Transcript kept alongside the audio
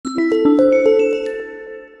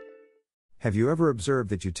Have you ever observed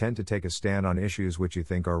that you tend to take a stand on issues which you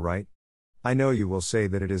think are right? I know you will say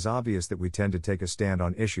that it is obvious that we tend to take a stand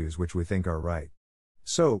on issues which we think are right.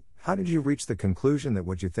 So, how did you reach the conclusion that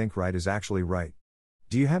what you think right is actually right?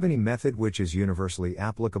 Do you have any method which is universally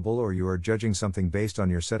applicable, or you are judging something based on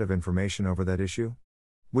your set of information over that issue?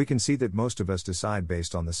 We can see that most of us decide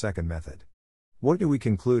based on the second method. What do we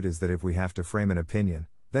conclude is that if we have to frame an opinion,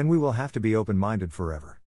 then we will have to be open-minded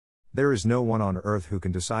forever. There is no one on earth who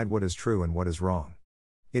can decide what is true and what is wrong.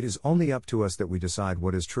 It is only up to us that we decide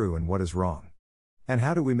what is true and what is wrong. And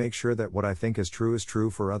how do we make sure that what I think is true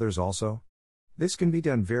for others also? This can be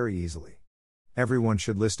done very easily. Everyone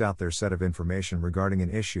should list out their set of information regarding an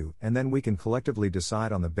issue, and then we can collectively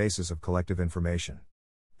decide on the basis of collective information.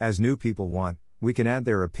 As new people want, we can add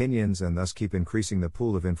their opinions and thus keep increasing the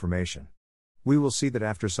pool of information. We will see that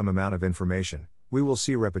after some amount of information, we will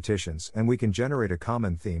see repetitions, and we can generate a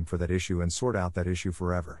common theme for that issue and sort out that issue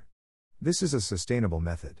forever. This is a sustainable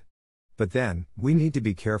method. But then, we need to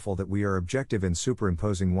be careful that we are objective in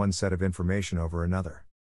superimposing one set of information over another.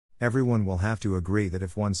 Everyone will have to agree that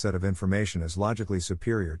if one set of information is logically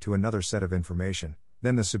superior to another set of information,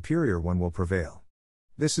 then the superior one will prevail.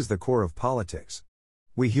 This is the core of politics.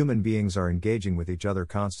 We human beings are engaging with each other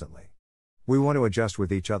constantly. We want to adjust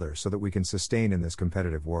with each other so that we can sustain in this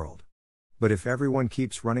competitive world. But if everyone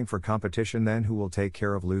keeps running for competition, then who will take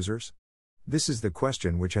care of losers? This is the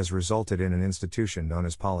question which has resulted in an institution known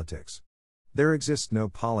as politics. There exists no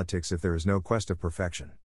politics if there is no quest of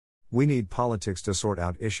perfection. We need politics to sort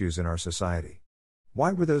out issues in our society.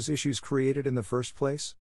 Why were those issues created in the first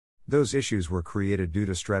place? Those issues were created due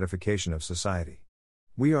to stratification of society.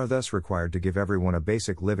 We are thus required to give everyone a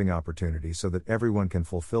basic living opportunity so that everyone can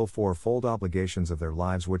fulfill fourfold obligations of their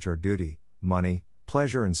lives, which are duty, money,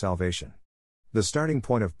 pleasure, and salvation. The starting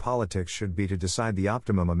point of politics should be to decide the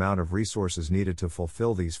optimum amount of resources needed to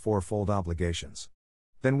fulfill these fourfold obligations.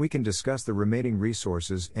 Then we can discuss the remaining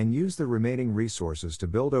resources and use the remaining resources to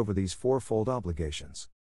build over these fourfold obligations.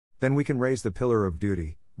 Then we can raise the pillar of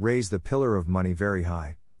duty, raise the pillar of money very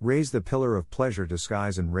high, raise the pillar of pleasure to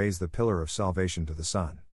skies, and raise the pillar of salvation to the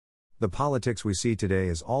sun. The politics we see today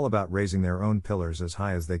is all about raising their own pillars as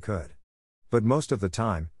high as they could. But most of the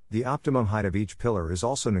time, the optimum height of each pillar is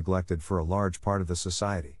also neglected for a large part of the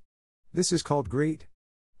society. This is called greed.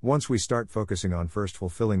 Once we start focusing on first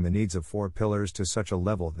fulfilling the needs of four pillars to such a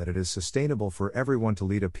level that it is sustainable for everyone to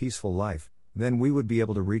lead a peaceful life, then we would be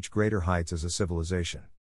able to reach greater heights as a civilization.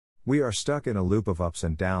 We are stuck in a loop of ups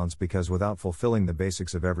and downs because without fulfilling the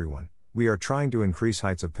basics of everyone, we are trying to increase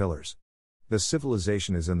heights of pillars. The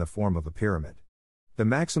civilization is in the form of a pyramid. The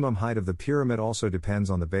maximum height of the pyramid also depends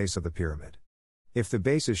on the base of the pyramid. If the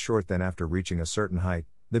base is short, then after reaching a certain height,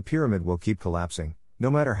 the pyramid will keep collapsing,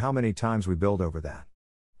 no matter how many times we build over that.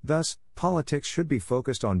 Thus, politics should be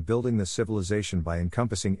focused on building the civilization by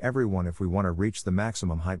encompassing everyone if we want to reach the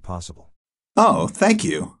maximum height possible. Oh, thank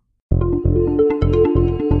you.